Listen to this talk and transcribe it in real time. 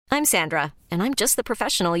I'm Sandra, and I'm just the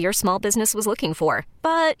professional your small business was looking for.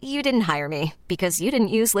 But you didn't hire me because you didn't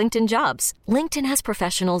use LinkedIn Jobs. LinkedIn has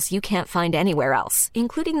professionals you can't find anywhere else,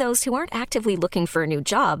 including those who aren't actively looking for a new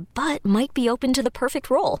job, but might be open to the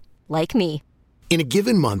perfect role, like me. In a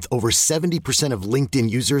given month, over 70% of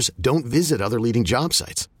LinkedIn users don't visit other leading job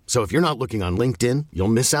sites. So if you're not looking on LinkedIn, you'll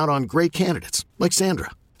miss out on great candidates like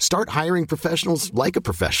Sandra. Start hiring professionals like a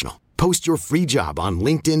professional. Post your free job on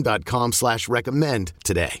linkedin.com/recommend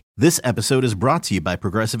today. This episode is brought to you by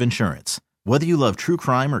Progressive Insurance. Whether you love true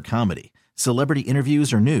crime or comedy, celebrity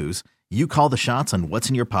interviews or news, you call the shots on what's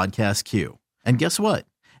in your podcast queue. And guess what?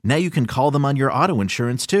 Now you can call them on your auto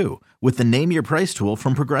insurance too with the Name Your Price tool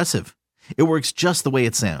from Progressive. It works just the way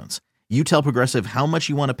it sounds. You tell Progressive how much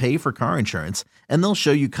you want to pay for car insurance, and they'll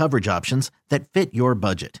show you coverage options that fit your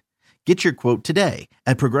budget. Get your quote today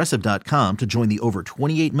at Progressive.com to join the over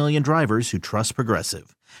 28 million drivers who trust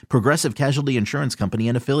Progressive. Progressive Casualty Insurance Company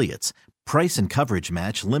and Affiliates. Price and coverage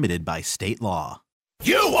match limited by state law.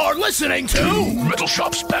 You are listening to Metal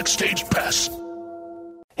Shop's Backstage Pass.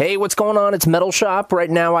 Hey, what's going on? It's Metal Shop. Right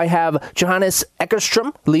now I have Johannes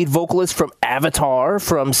Eckerström, lead vocalist from Avatar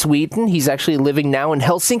from Sweden. He's actually living now in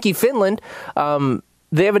Helsinki, Finland.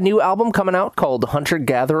 They have a new album coming out called Hunter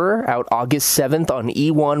Gatherer, out August 7th on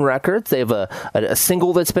E1 Records. They have a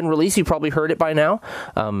single that's been released. You probably heard it by now.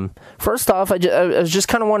 First off, I just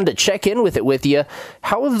kind of wanted to check in with you.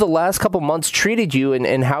 How have the last couple months treated you,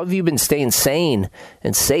 and how have you been staying sane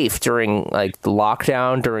and safe during like the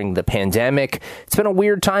lockdown, during the pandemic? It's been a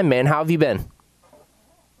weird time, man. How have you been?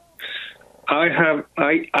 I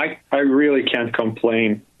really can't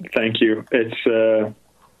complain. Thank you. It's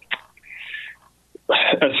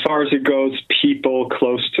as far as it goes, people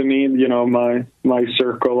close to me, you know, my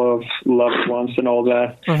circle of loved ones and all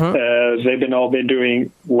that, they've all been doing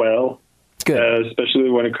well. Good. Especially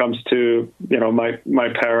when it comes to, you know, my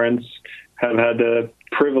parents have had the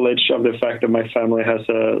privilege of the fact that my family has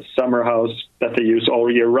a summer house that they use all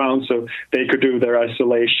year round, so they could do their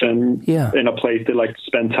isolation in a place they like to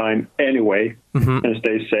spend time anyway and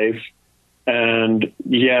stay safe. And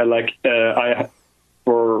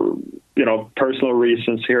for, you know, personal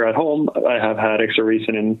reasons here at home, I have had extra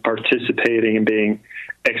reason in participating and being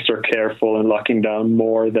extra careful and locking down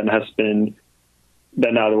more than otherwise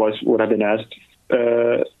would have been asked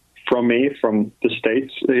from the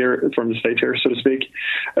state here, so to speak.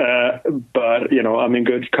 But, you know, I'm in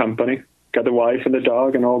good company. Got the wife and the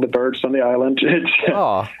dog and all the birds on the island. It's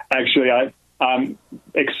actually, I'm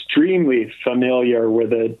extremely familiar with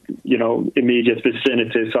the, you know, immediate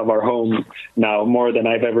vicinities of our home now, more than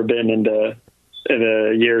I've ever been in the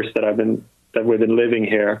years that we've been living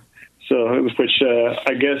here. So, which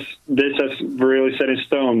I guess this has really set in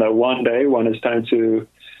stone that one day when it's time to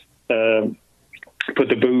put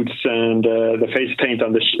the boots and the face paint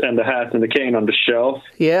on and the hat and the cane on the shelf,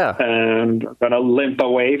 and gonna limp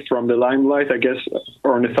away from the limelight, I guess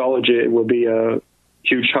ornithology will be a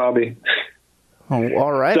huge hobby. Oh,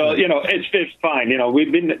 all right. So, you know, it's fine. You know,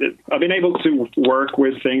 I've been able to work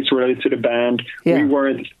with things related to the band. Yeah.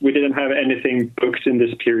 We didn't have anything booked in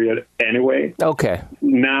this period anyway. Okay.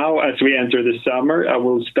 Now, as we enter the summer, I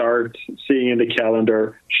will start seeing in the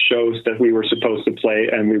calendar shows that we were supposed to play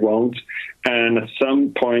and we won't. And at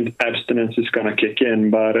some point, abstinence is going to kick in.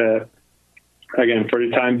 But again, for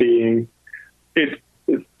the time being,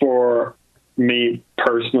 for me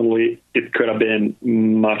personally, it could have been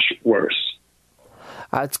much worse.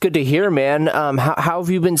 It's good to hear, man. How have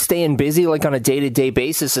you been staying busy, like on a day-to-day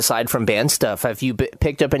basis, aside from band stuff? Have you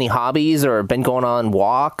picked up any hobbies, or been going on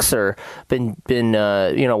walks, or been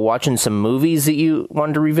watching some movies that you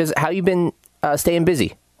wanted to revisit? How you been staying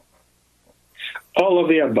busy? All of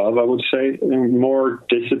the above, I would say. More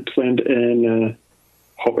disciplined in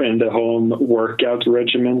the home workout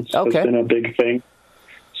regimens. Okay. That's been a big thing.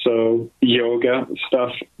 So yoga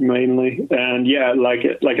stuff mainly, and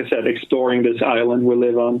like I said, exploring this island we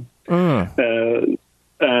live on, and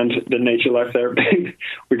the nature life there.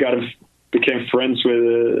 We became friends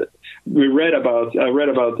with. I read about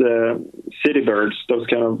city birds, those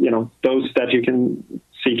kind of, you know, those that you can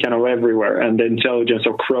see kind of everywhere, and the intelligence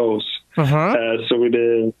of crows. So we've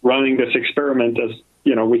been running this experiment as,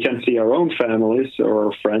 you know, we can't see our own families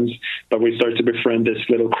or friends, but we start to befriend this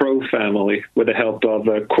little crow family with the help of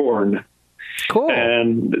corn. Cool.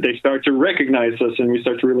 And they start to recognize us, and we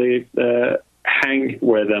start to really hang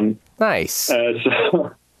with them. Nice.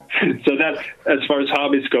 So that, as far as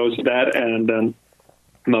hobbies goes, that, and then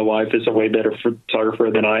my wife is a way better photographer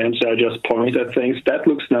than I am, so I just point at things that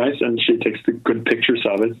looks nice, and she takes the good pictures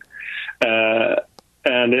of it.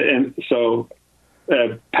 And so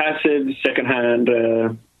passive, secondhand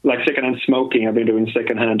like secondhand smoking. I've been doing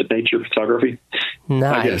secondhand nature photography.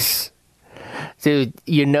 Nice. Dude,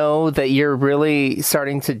 you know that you're really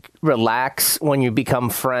starting to relax when you become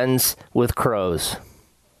friends with crows.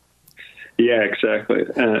 Yeah, exactly.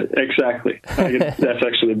 Exactly. That's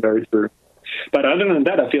actually very true. But other than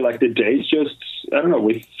that, I feel like the days just, I don't know,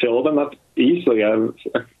 we fill them up easily.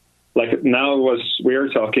 Like now we're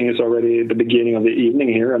talking, it's already the beginning of the evening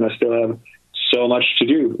here, and I still have so much to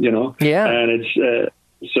do, you know? Yeah. And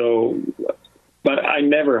it's but I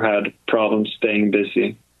never had problems staying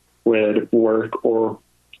busy with work or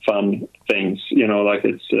fun things, you know, like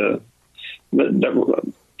it's,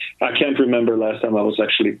 I can't remember last time I was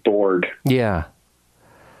actually bored. Yeah.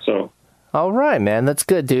 So. All right, man. That's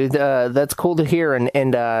good, dude. That's cool to hear. And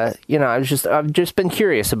you know, I've just been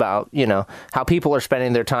curious about, you know, how people are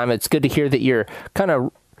spending their time. It's good to hear that you're kind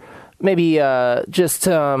of maybe just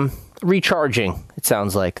recharging. It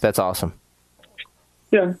sounds like that's awesome.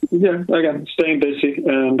 Yeah. Again, staying busy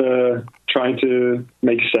and trying to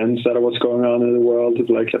make sense out of what's going on in the world.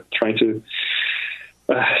 Like trying to.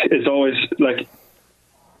 It's always like,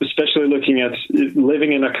 especially looking at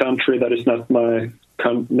living in a country that is not my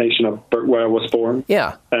nation of where I was born.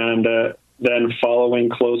 Yeah. And then following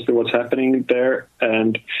closely what's happening there.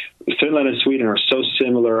 And Finland and Sweden are so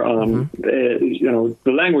similar on, you know,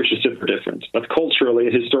 the language is super different, but culturally,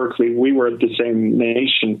 historically, we were the same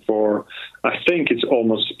nation for, I think it's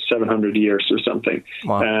almost 700 years or something.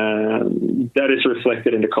 Wow. And that is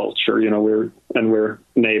reflected in the culture, you know, we're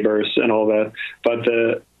neighbors and all that. But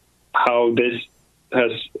how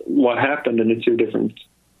what happened in the two different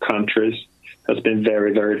countries has been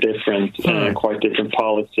very, very different and quite different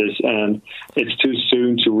policies. And it's too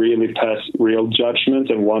soon to really pass real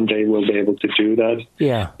judgment. And one day we'll be able to do that.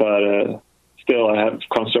 Yeah. But still, I have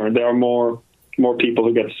concern. There are more people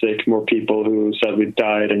who get sick, more people who sadly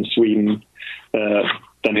died in Sweden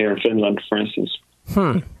than here in Finland, for instance.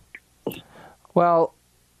 Well,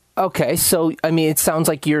 okay. So, I mean, it sounds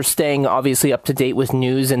like you're staying obviously up to date with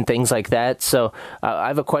news and things like that. So I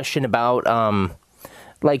have a question about,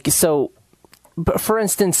 but for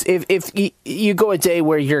instance, if you go a day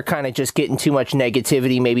where you're kind of just getting too much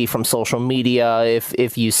negativity, maybe from social media,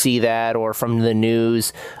 if you see that, or from the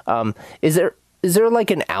news, is there like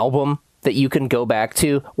an album that you can go back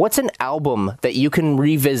to? What's an album that you can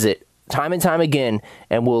revisit time and time again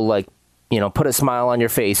and will, like, you know, put a smile on your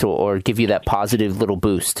face or give you that positive little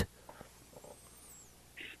boost?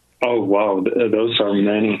 Oh, wow. Those are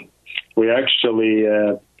many. We actually,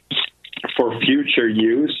 for future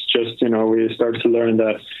use, just, you know, we started to learn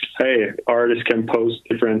that, hey, artists can post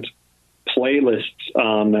different playlists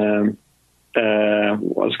on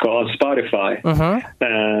what's called Spotify.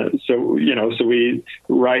 So, you know,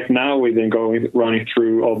 right now we've been running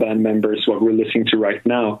through all band members, what we're listening to right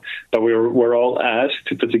now, but we're all asked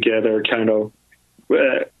to put together kind of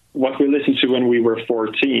what we listened to when we were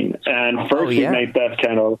 14. And first we made that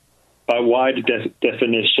kind of by wide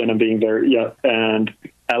definition and being very, and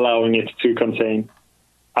allowing it to contain.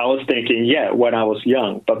 I was thinking, when I was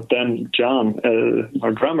young, but then John,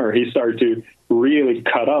 our drummer, he started to really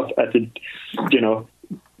cut off at the, you know,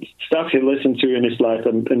 stuff he listened to in his life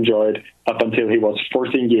and enjoyed up until he was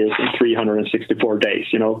 14 years and 364 days,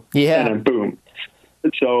 you know? Yeah. And then boom.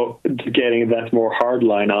 So getting that more hard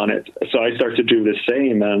line on it. So I started to do the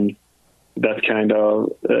same, and that kind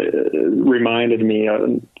of reminded me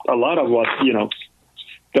a lot of what, you know,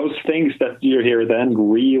 those things that you hear then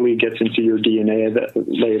really gets into your DNA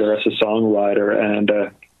later as a songwriter. And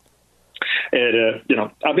you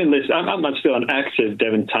know, I've been listening. I'm still an active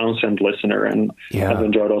Devin Townsend listener, and I've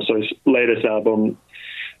enjoyed also his latest album,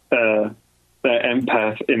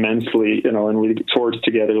 Empath, immensely. You know, and we toured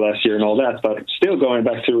together last year and all that. But still going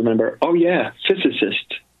back to remember,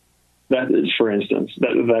 Physicist. That is, for instance,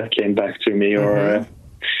 that came back to me, or.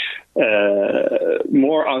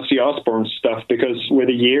 More Ozzy Osbourne stuff, because with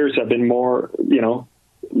the years I've been more, you know,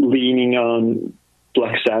 leaning on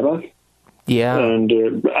Black Sabbath. Yeah. And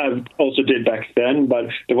I also did back then, but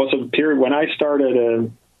there was a period when I started,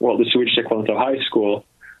 the Swedish equivalent of high school,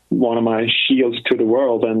 one of my shields to the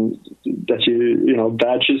world, and that you know,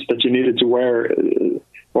 badges that you needed to wear,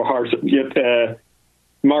 or hearts,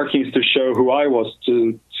 markings to show who I was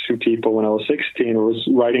to people when I was 16. Was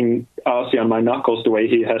writing Ozzy on my knuckles the way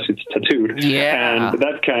he has it tattooed. Yeah. And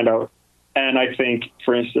that kind of, and I think,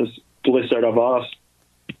 for instance, Blizzard of Oz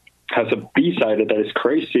has a B-side that is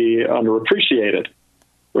crazy underappreciated,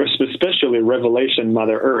 especially Revelation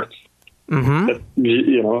Mother Earth. That,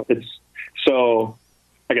 you know, it's so,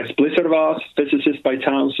 I guess Blizzard of Oz, Physicist by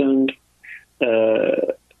Townsend,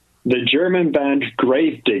 the the German band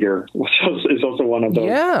Gravedigger is also one of those.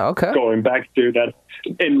 Yeah, okay. Going back to that,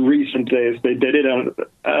 in recent days, they did an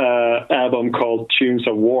album called Tunes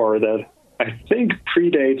of War that I think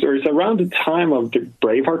predates, or is around the time of the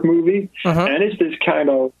Braveheart movie. And it's this kind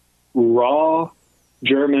of raw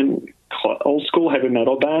German old school heavy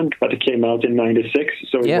metal band, but it came out in 96.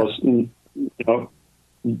 So it was,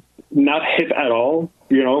 not hip at all,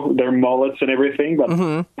 their mullets and everything, but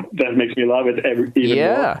that makes me love it even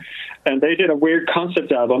more. And they did a weird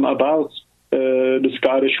concept album about the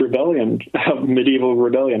Scottish rebellion, medieval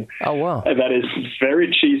rebellion. Oh, wow. That is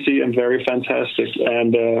very cheesy and very fantastic.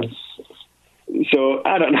 And so,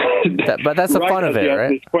 I don't know. But that's the fun of it, right?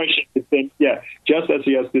 This question, just as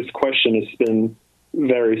you asked this question, it's been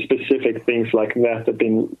very specific things like that have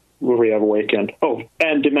been reawakened. Oh,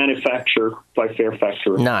 and The Manufacturer by Fear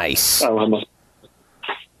Factory. Nice. Cool.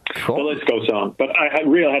 The list goes on. But I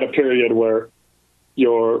really had a period where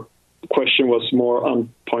your question was more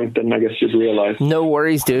on point than I guess you'd realize. No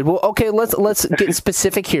worries, dude. Well, okay, let's get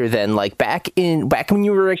specific here then. Like back when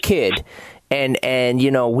you were a kid, and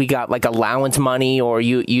we got like allowance money, or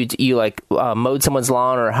you like mowed someone's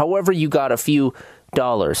lawn, or however you got a few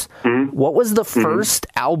dollars. What was the first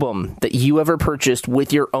album that you ever purchased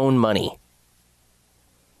with your own money?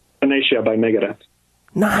 Euthanasia by Megadeth.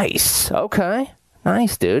 Nice. Okay.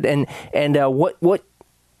 Nice, dude. And what?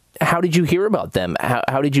 How did you hear about them?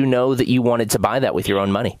 How did you know that you wanted to buy that with your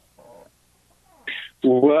own money?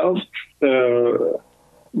 Well,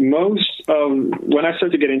 most of when I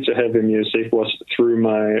started to get into heavy music was through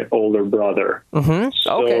my older brother. Okay,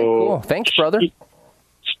 cool. Thanks, brother.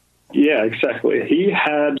 Yeah, exactly. He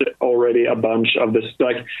had already a bunch of this.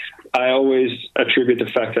 Like, I always attribute the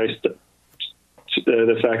fact that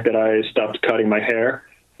I stopped cutting my hair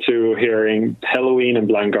to hearing Helloween and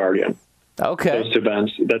Blind Guardian. Okay. Those two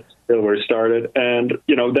bands. That's really where it started. And,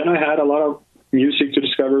 then I had a lot of music to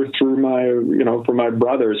discover through from my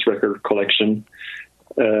brother's record collection.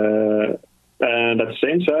 And at the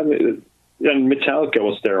same time, and Metallica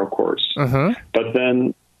was there, of course. But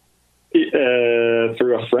then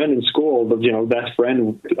through a friend in school, that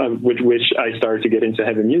friend with which I started to get into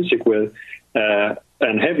heavy music with,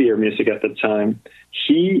 and heavier music at the time,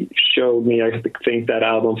 he showed me, I think, that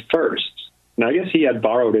album first. And I guess he had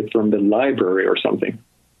borrowed it from the library or something.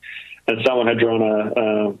 And someone had drawn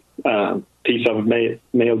a piece of male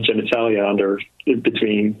genitalia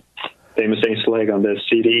between Famous Saint's leg on the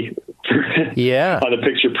CD. Yeah. On the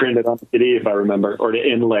picture printed on the CD, if I remember, or the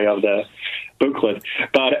inlay of the booklet.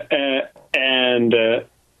 But,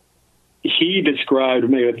 he described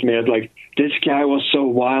me as like, this guy was so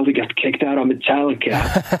wild he got kicked out of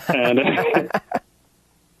Metallica.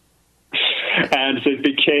 And so it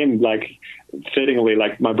became like, fittingly,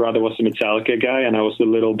 like my brother was a Metallica guy and I was the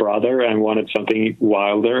little brother and wanted something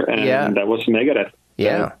wilder, and that was Megadeth.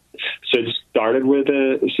 Yeah. So it started with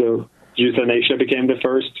so Euthanasia became the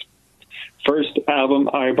first album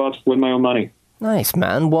I bought with my own money. Nice,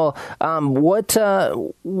 man. Well, what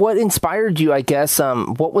inspired you, I guess?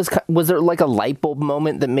 Was there like a light bulb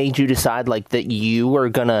moment that made you decide like that you were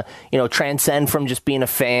gonna, transcend from just being a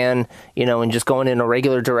fan, and just going in a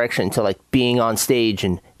regular direction to like being on stage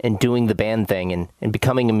and doing the band thing and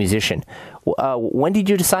becoming a musician? When did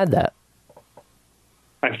you decide that?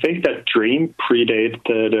 I think that dream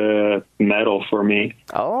predated metal for me.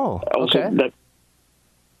 Oh, okay. Also,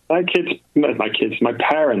 my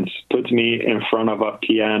parents put me in front of a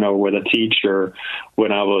piano with a teacher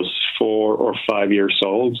when I was 4 or 5 years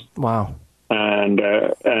old. Wow. And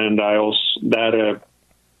I also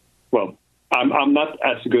I'm not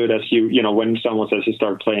as good as you. When someone says you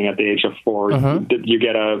start playing at the age of 4, you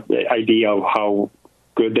get a idea of how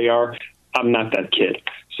good they are. I'm not that kid.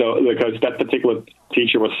 So because that particular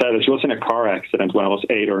teacher was sad, she was in a car accident when I was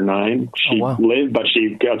 8 or 9. She lived, but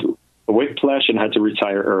she got whiplash and had to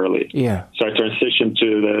retire early. Yeah. So I transitioned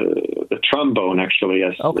to the trombone actually,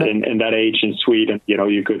 as in that age in Sweden,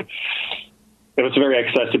 you could. It was very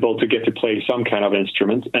accessible to get to play some kind of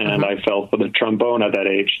instrument, and I fell for the trombone at that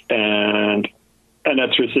age, and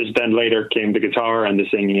that's then later came the guitar and the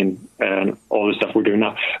singing and all the stuff we're doing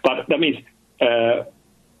now. But that means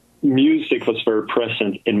music was very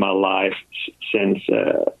present in my life since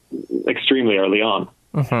extremely early on.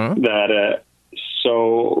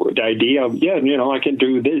 So the idea of, I can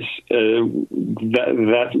do this,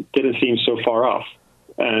 that didn't seem so far off.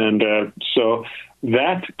 And so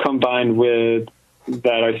that combined with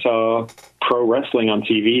that I saw pro wrestling on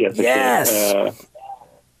TV at the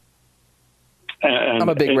I'm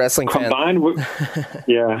a big wrestling fan. With,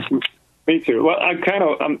 Me too. Well,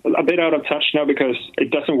 I'm a bit out of touch now because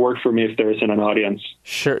it doesn't work for me if there isn't an audience.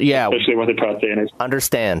 Sure, yeah. Especially what the Tratien is.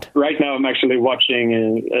 Understand. Right now, I'm actually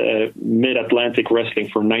watching Mid-Atlantic Wrestling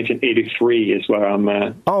from 1983 is where I'm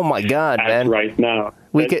oh, my God, man. Right now.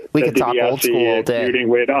 We could talk old school all day. Feuding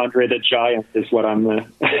with Andre the Giant is what I'm where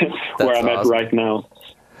I'm at right now.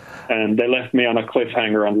 And they left me on a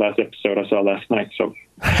cliffhanger on the last episode I saw last night. So,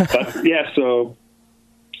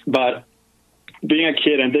 but being a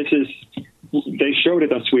kid, and they showed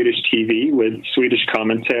it on Swedish TV with Swedish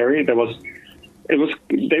commentary. It was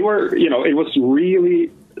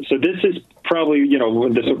really, so this is probably,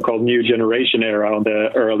 the so-called new generation era in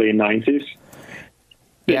the early 90s.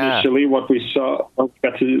 Yeah. Initially, what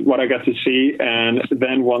I got to see, and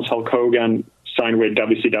then once Hulk Hogan signed with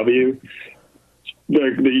WCW,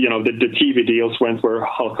 the TV deals went where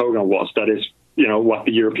Hulk Hogan was. That is, what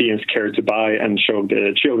the Europeans cared to buy and show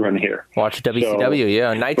the children here. Watch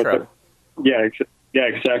WCW, Nitro. Yeah,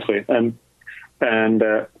 exactly. And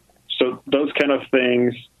so those kind of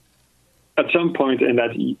things, at some point in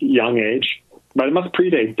that young age, but it must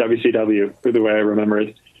predate WCW, the way I remember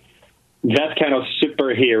it, that kind of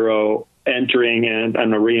superhero entering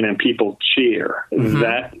an arena and people cheer,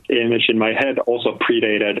 that image in my head also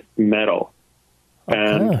predated metal.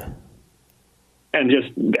 Okay. And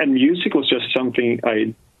music was just something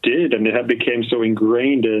I did, and it had became so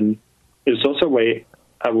ingrained in. It's also a way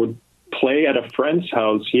I would play at a friend's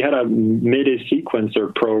house. He had a MIDI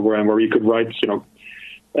sequencer program where you could write,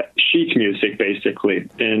 sheet music basically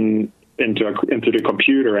into the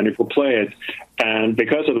computer, and it would play it. And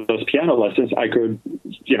because of those piano lessons, I could,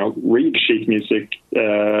 read sheet music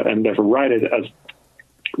and therefore write it as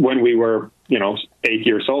when we were, 8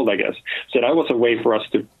 years old, I guess. So that was a way for us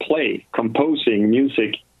to play. Composing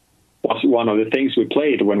music was one of the things we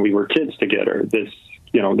played when we were kids together. This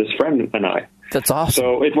friend and I. That's awesome.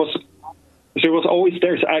 So it was always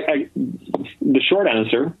there. So the short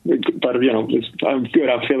answer, but I'm good.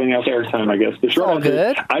 I'm filling out airtime, I guess. The short answer,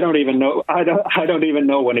 good. I don't even know. I don't even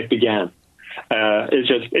know when it began.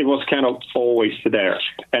 It was kind of always there,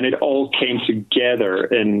 and it all came together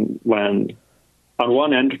when. On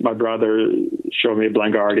one end, my brother showed me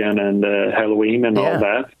Blind Guardian and Halloween and all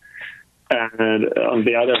that. And on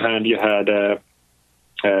the other hand, you had,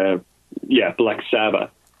 Black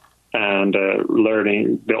Sabbath and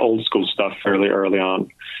learning the old school stuff fairly early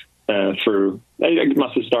on through, it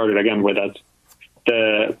must have started again with that,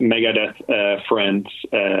 the Megadeth friends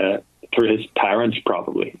through his parents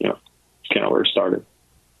probably, kind of where it started.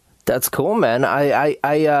 That's cool, man.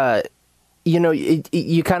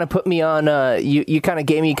 You kind of put me on, you kind of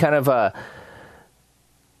gave me kind of a,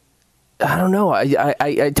 I don't know.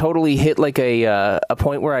 I totally hit like a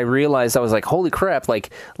point where I realized I was like, holy crap, like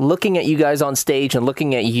looking at you guys on stage and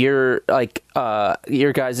looking at your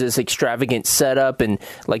guys' extravagant setup and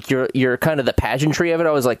like your kind of the pageantry of it.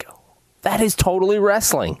 I was like, that is totally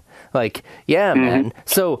wrestling. Like, yeah, man.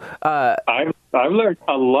 So, I've learned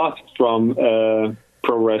a lot from,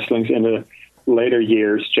 pro wrestling in the later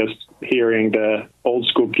years, just hearing the old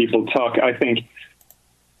school people talk. I think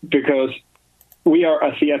because we are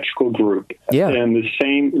a theatrical group in the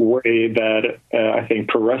same way that I think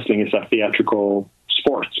pro wrestling is a theatrical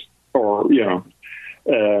sport, or in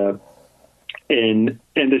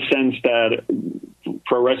the sense that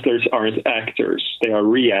pro wrestlers aren't actors; they are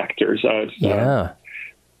reactors.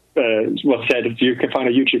 Was said, you can find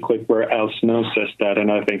a YouTube clip where Al Snow says that,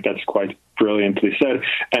 and I think that's quite brilliantly said.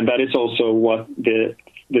 And that is also what the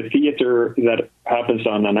theater that happens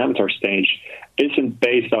on an Avatar stage isn't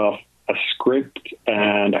based off a script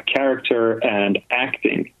and a character and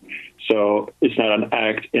acting. So it's not an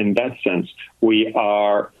act in that sense. We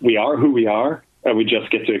are who we are, and we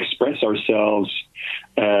just get to express ourselves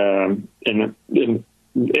in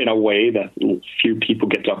a way that few people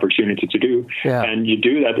get the opportunity to do. Yeah. And you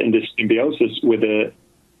do that in this symbiosis with the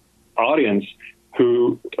audience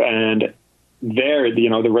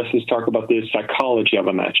the wrestlers talk about the psychology of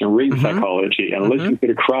a match and ring psychology and listening to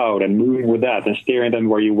the crowd and moving with that and steering them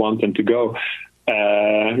where you want them to go,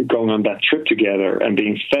 going on that trip together and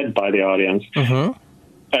being fed by the audience. And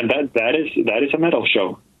that is a metal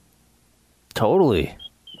show. Totally.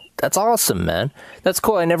 That's awesome, man. That's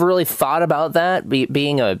cool. I never really thought about that,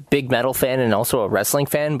 being a big metal fan and also a wrestling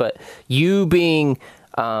fan, but you being,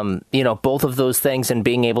 both of those things and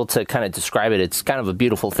being able to kind of describe it, it's kind of a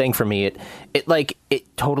beautiful thing for me.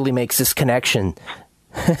 It totally makes this connection.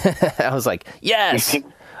 I was like, yes.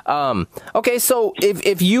 Okay, so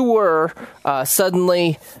if you were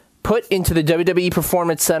suddenly put into the WWE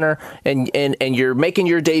Performance Center and you're making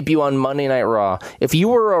your debut on Monday Night Raw, if you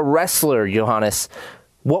were a wrestler, Johannes,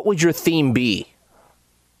 what would your theme be?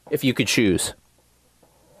 if you could choose?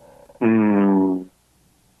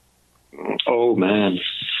 Oh man,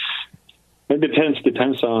 it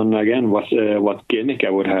depends on again what gimmick I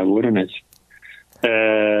would have, wouldn't it?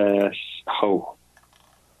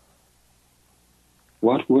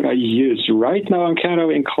 What would I use? Right now I'm kind of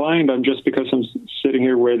inclined, just because I'm sitting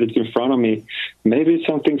here with it in front of me, maybe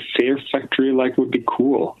something Fear Factory like would be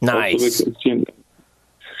cool. Nice.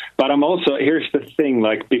 But I'm also, here's the thing,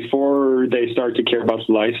 like before they started to care about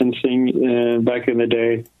licensing back in the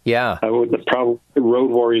day, I would probably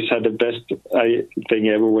Road Warriors had the best thing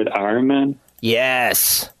ever with Iron Man.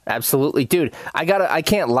 Yes, absolutely, dude. I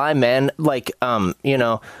can't lie, man. Like, I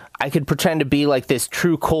could pretend to be like this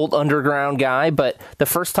true cult underground guy, but the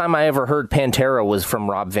first time I ever heard Pantera was from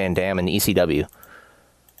Rob Van Dam in ECW.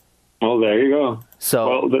 Well, there you go.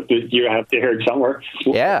 So you have to hear it somewhere.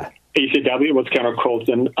 Yeah. ECW was kind of cult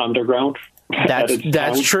and underground.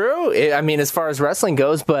 That's true. I mean, as far as wrestling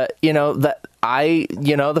goes, but the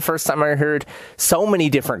first time I heard so many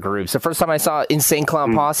different groups, the first time I saw Insane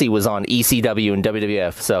Clown Posse was on ECW and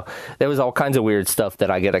WWF. So there was all kinds of weird stuff that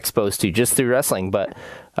I get exposed to just through wrestling, but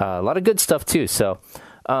a lot of good stuff too. So,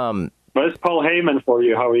 but it's Paul Heyman for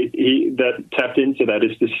you. How he that tapped into that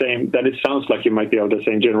is the same. That it sounds like you might be of the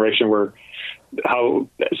same generation where how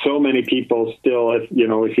so many people still, if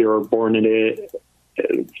you were born in the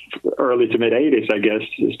early to mid 80s, I guess,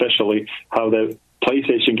 especially how the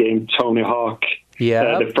PlayStation game Tony Hawk,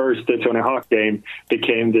 the first Tony Hawk game,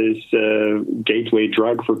 became this gateway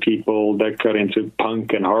drug for people that got into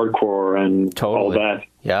punk and hardcore and all that.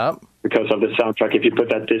 Yeah. Because of the soundtrack, if you put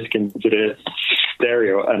that disc into the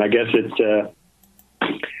stereo, and I guess it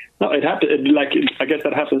happens. I guess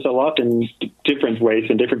that happens a lot in different ways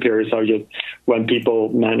in different periods. When people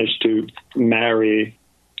manage to marry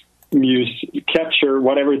capture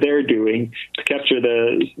whatever they're doing, to capture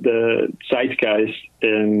the zeitgeist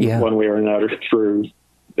in one way or another through,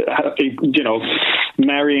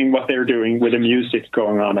 marrying what they're doing with the music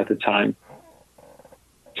going on at the time.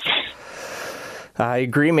 I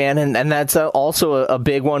agree, man, and that's also a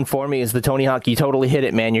big one for me is the Tony Hawk. You totally hit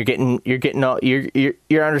it, man.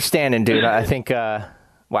 You're understanding, dude. I think,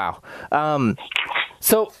 wow.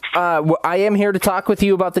 So I am here to talk with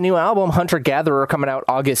you about the new album, Hunter Gatherer, coming out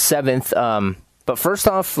August 7th. But first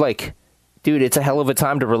off, dude, it's a hell of a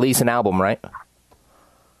time to release an album, right?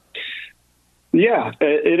 Yeah,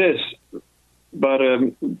 it is. But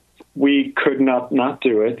we could not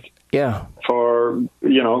do it. Yeah. For, and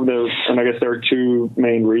I guess there are two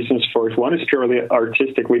main reasons for it. One is purely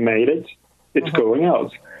artistic. We made it. It's going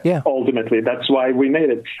out. Yeah. Ultimately, that's why we made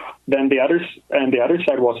it. Then the other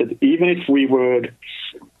side was it. Even if we would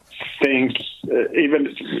think, there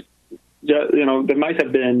might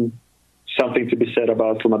have been something to be said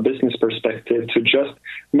about from a business perspective to just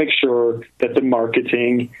make sure that the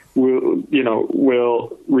marketing will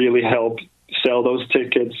really help sell those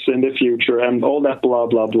tickets in the future and all that blah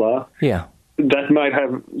blah blah. Yeah. That might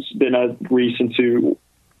have been a reason to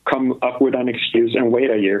come up with an excuse and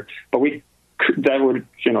wait a year, but that would,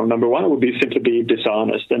 number one, it would be simply be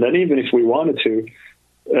dishonest. And then even if we wanted to,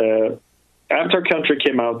 Avatar Country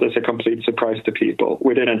came out as a complete surprise to people.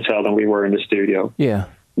 We didn't tell them we were in the studio. Yeah.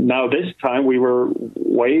 Now this time we were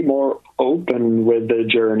way more open with the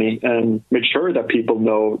journey and made sure that people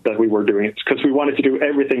know that we were doing it because we wanted to do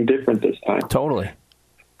everything different this time. Totally.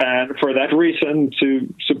 And for that reason, so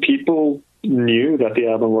people knew that the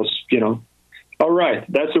album was, all right,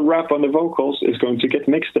 that's a wrap on the vocals. It's going to get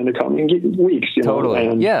mixed in the coming weeks. Totally.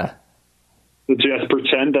 And yeah. Just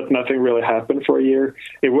pretend that nothing really happened for a year.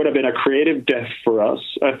 It would have been a creative death for us,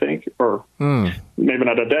 I think, or maybe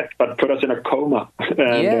not a death, but put us in a coma.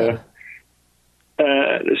 And,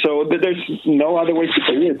 so there's no other way to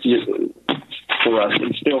say it for us.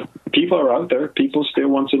 It's still, people are out there. People still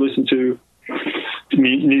want to listen to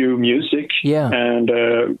new music. Yeah.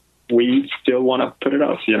 And we still want to put it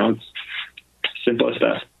out. It's simple as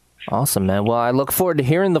that. Awesome, man. Well, I look forward to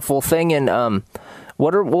hearing the full thing. And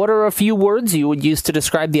what are a few words you would use to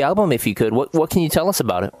describe the album, if you could? What can you tell us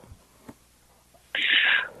about it?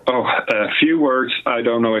 Oh, a few words. I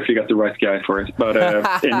don't know if you got the right guy for it, but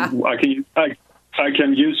I can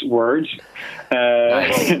use words.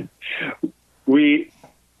 Nice. The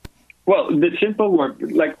simple word,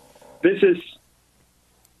 this is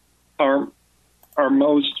our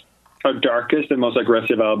darkest and most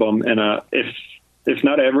aggressive album if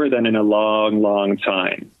not ever, then in a long, long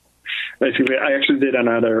time. Basically, I actually did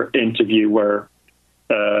another interview where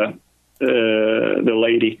the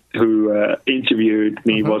lady who interviewed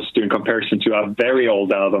me was doing comparison to a very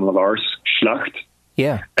old album of ours, Schlacht.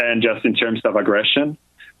 Yeah. And just in terms of aggression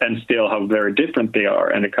and still how very different they are.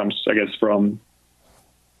 And it comes, I guess, from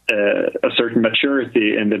a certain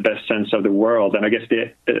maturity in the best sense of the world. And I guess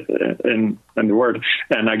in the word,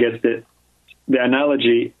 and I guess the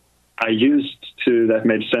analogy I used that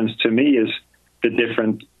made sense to me is the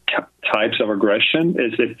different types of aggression.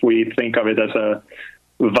 Is if we think of it as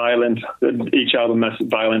each album as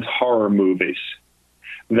violent horror movies,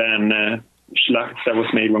 then Schlacht, that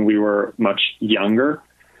was made when we were much younger,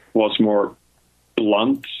 was more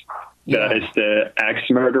blunt. Yeah. That is the axe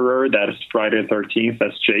murderer. That is Friday the 13th.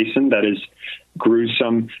 That's Jason. That is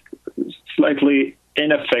gruesome, slightly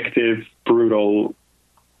ineffective, brutal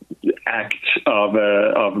act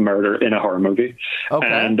of murder in a horror movie. Okay.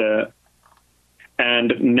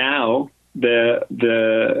 And now the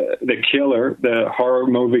killer, the horror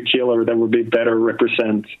movie killer that would be better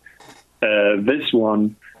represent this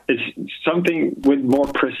one is something with more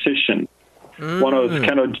precision. One of those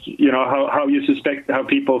kind of, how you suspect, how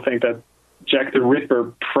people think that Jack the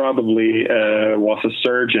Ripper probably was a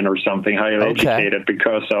surgeon or something, highly educated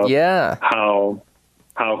because of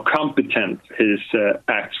how competent his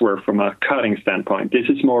acts were from a cutting standpoint. This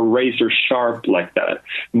is more razor sharp like that,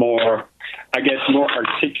 more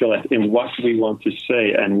articulate in what we want to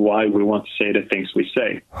say and why we want to say the things we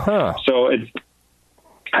say. Huh. So it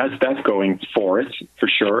has that going for it, for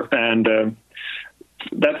sure. And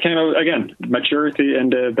that kind of, again, maturity in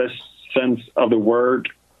the best sense of the word,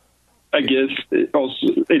 I guess, it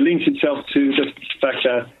links itself to the fact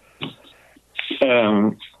that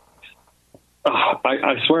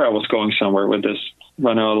I swear I was going somewhere with this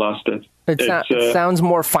when I lost it. It sounds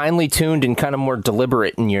more finely tuned and kind of more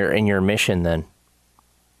deliberate in your mission then.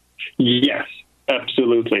 Yes,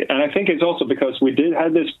 absolutely. And I think it's also because we did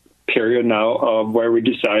have this period now of where we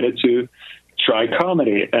decided to try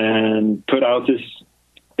comedy and put out this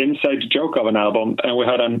inside joke of an album, and we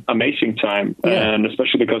had an amazing time. Yeah. And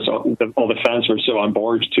especially because all the fans were so on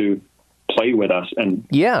board to play with us and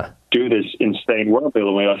do this insane world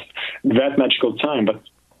building with us, that magical time. But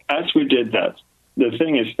as we did that, the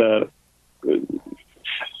thing is that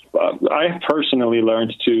I personally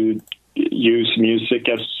learned to use music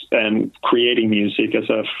and creating music as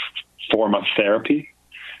a form of therapy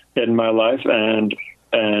in my life, and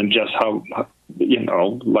just how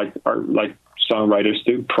like songwriters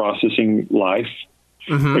do, processing life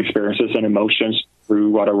experiences and emotions through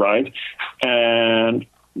what I write. And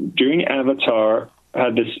during Avatar,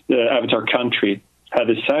 Avatar Country had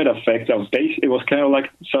the side effect of it was kind of like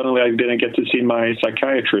suddenly I didn't get to see my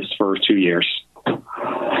psychiatrist for 2 years.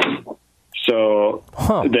 So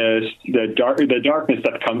the darkness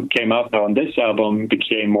that came out now on this album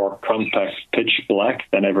became more compact, pitch black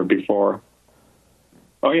than ever before.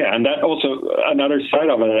 Oh yeah, and that also another side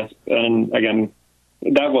of it, and again,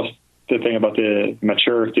 that was the thing about the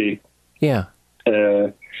maturity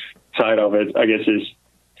side of it, I guess, is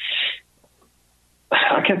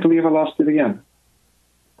I can't believe I lost it again.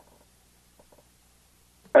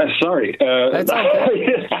 Sorry. That's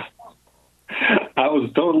okay. I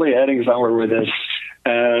was totally heading somewhere with this.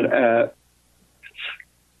 And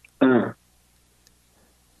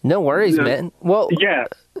no worries, man. Well, yeah,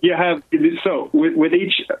 you have. So with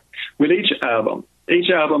each album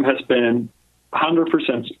has been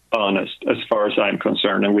 100% honest as far as I'm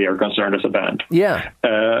concerned, and we are concerned as a band. Yeah.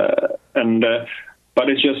 But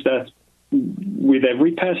it's just that with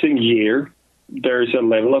every passing year, there's a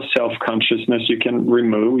level of self-consciousness you can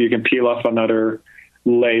remove. You can peel off another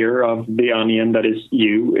layer of the onion that is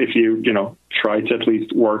you, if you try to at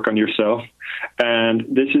least work on yourself. And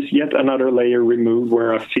this is yet another layer removed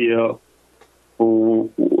where I feel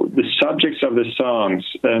the subjects of the songs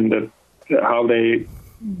and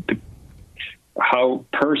how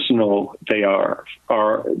personal they are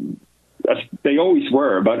as they always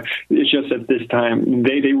were, but it's just at this time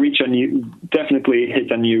they reach definitely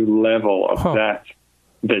hit a new level of that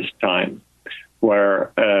this time,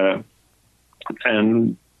 where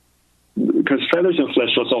and because Feathers and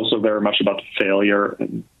Flesh was also very much about failure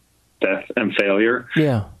and death and failure,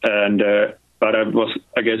 and but I was,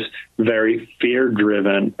 I guess, very fear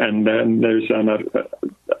driven, and then there's an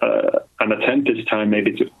attempt this time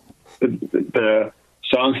maybe to the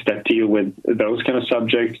songs that deal with those kind of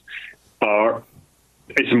subjects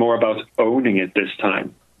it's more about owning it this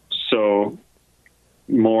time, so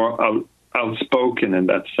more outspoken in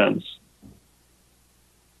that sense.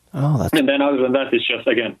 And then other than that, it's just,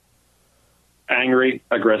 again, angry,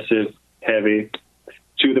 aggressive, heavy,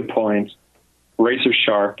 to the point, razor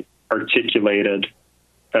sharp, articulated.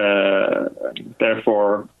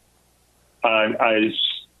 Therefore,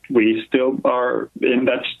 we still are in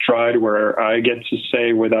that stride where I get to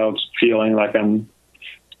say without feeling like I'm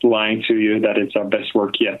lying to you that it's our best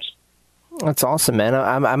work yet. That's awesome, man.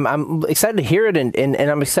 I'm excited to hear it, and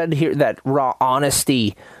I'm excited to hear that raw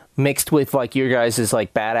honesty mixed with like your guys' is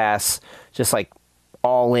like badass, just like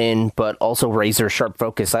all in, but also razor sharp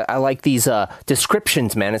focus. I like these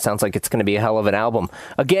descriptions, man. It sounds like it's going to be a hell of an album.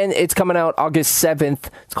 Again, it's coming out August 7th.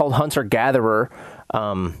 It's called Hunter Gatherer.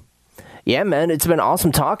 Yeah, man, it's been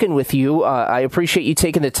awesome talking with you. I appreciate you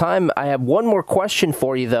taking the time. I have one more question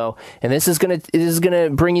for you, though, and this is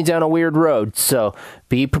gonna bring you down a weird road. So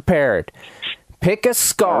be prepared. Pick a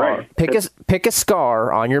scar. Right. Pick a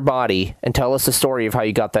scar on your body, and tell us the story of how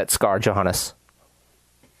you got that scar, Johannes.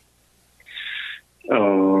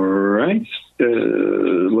 All right.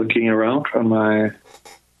 Looking around on I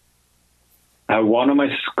have one on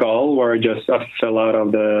my skull where I fell out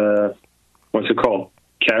of the, what's it called?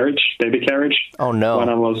 Baby carriage. Oh no! When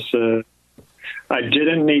I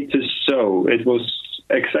didn't need to sew. It was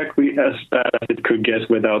exactly as bad as it could get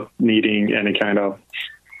without needing any kind of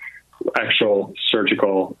actual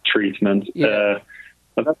surgical treatment. Yeah.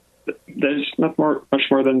 But there's not much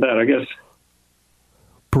more than that, I guess.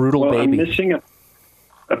 Brutal baby. I'm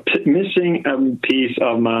missing a piece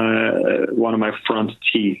of one of my front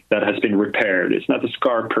teeth that has been repaired. It's not a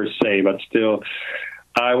scar per se, but still,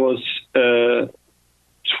 I was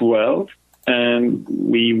 12 and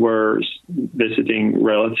we were visiting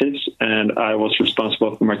relatives, and I was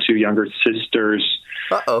responsible for my two younger sisters,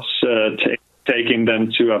 taking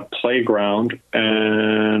them to a playground,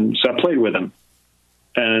 and so I played with them,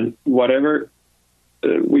 and whatever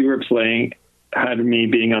we were playing had me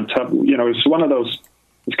being on top. It's one of those,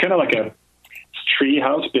 it's kind of like a tree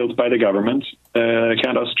house built by the government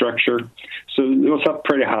kind of structure, so it was up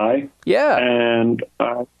pretty high. Yeah. And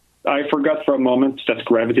I forgot for a moment that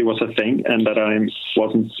gravity was a thing and that I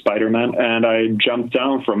wasn't Spider-Man, and I jumped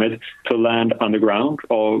down from it to land on the ground,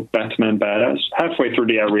 all Batman badass. Halfway through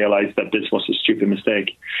I realized that this was a stupid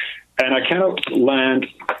mistake. And I kind of land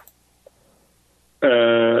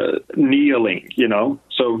kneeling,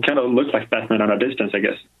 so kind of looked like Batman on a distance, I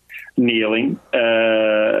guess. Kneeling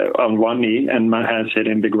on one knee and my hands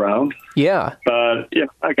hitting the ground. Yeah. But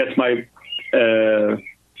I guess my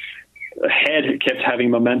head kept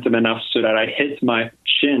having momentum enough so that I hit my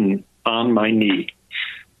chin on my knee,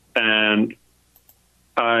 and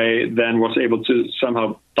I then was able to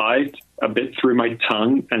somehow bite a bit through my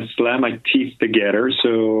tongue and slam my teeth together,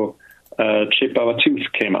 so a chip of a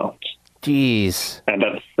tooth came out. Jeez. And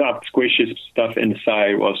that squishy stuff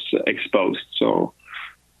inside was exposed, so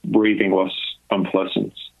breathing was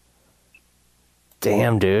unpleasant.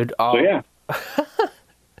 Damn, dude. Oh. So yeah.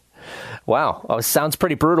 Wow. Oh, sounds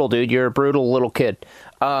pretty brutal, dude. You're a brutal little kid.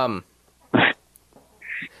 Yeah.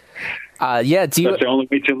 That's the only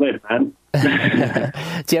way to live, man.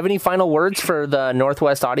 Do you have any final words for the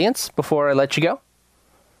Northwest audience before I let you go?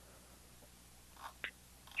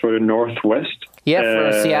 For the Northwest? Yeah,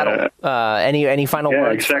 for Seattle. Any final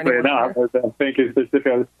words? Yeah, exactly. No, I think it's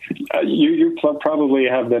specific. You probably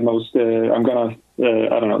have the most. I'm gonna,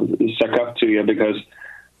 I don't know, suck up to you because,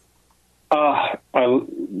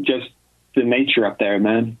 just the nature up there,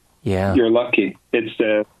 man. Yeah, you're lucky. It's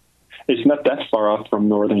not that far off from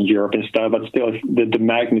Northern Europe and stuff, but still, the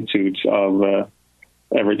magnitudes of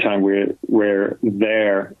every time we're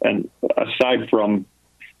there, and aside from,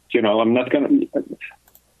 I'm not gonna.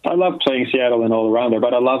 I love playing Seattle and all around there,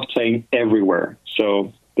 but I love playing everywhere.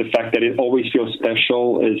 So the fact that it always feels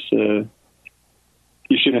special is,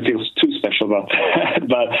 you shouldn't feel too special about that.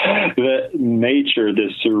 But the nature, the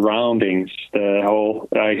surroundings,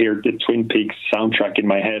 I hear the Twin Peaks soundtrack in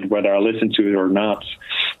my head, whether I listen to it or not,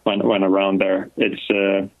 when around there. It's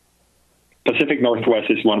Pacific Northwest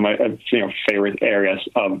is one of my favorite areas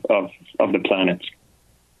of the planet.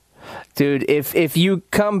 Dude, if you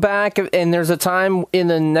come back and there's a time in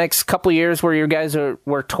the next couple of years where you guys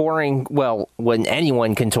were touring, well, when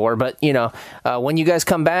anyone can tour, but when you guys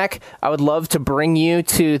come back, I would love to bring you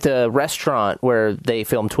to the restaurant where they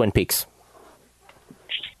filmed Twin Peaks.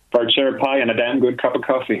 For a cherry pie and a damn good cup of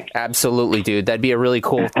coffee. Absolutely, dude. That'd be a really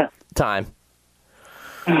cool time.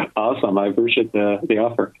 Awesome. I appreciate the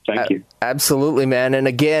offer. Thank you. Absolutely, man. And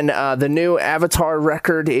again, the new Avatar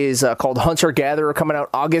record is called Hunter Gatherer, coming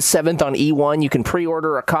out August 7th on E1. You can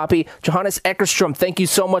pre-order a copy. Johannes Eckerström, thank you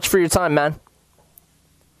so much for your time, man.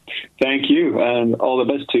 Thank you, and all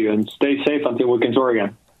the best to you, and stay safe until we can tour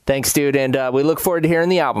again. Thanks, dude, and we look forward to hearing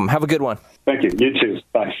the album. Have a good one. Thank you. You too.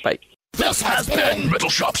 Bye. Bye. This has been Metal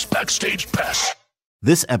Shop's Backstage Pass.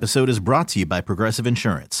 This episode is brought to you by Progressive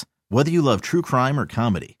Insurance. Whether you love true crime or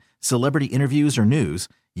comedy, celebrity interviews or news,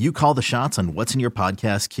 you call the shots on what's in your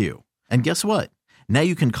podcast queue. And guess what? Now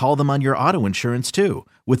you can call them on your auto insurance too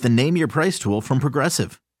with the Name Your Price tool from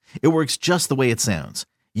Progressive. It works just the way it sounds.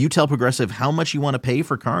 You tell Progressive how much you want to pay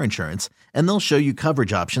for car insurance, and they'll show you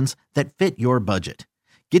coverage options that fit your budget.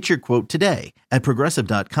 Get your quote today at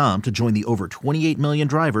Progressive.com to join the over 28 million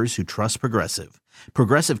drivers who trust Progressive.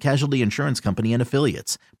 Progressive Casualty Insurance Company and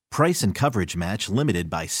Affiliates. Price and coverage match limited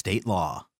by state law.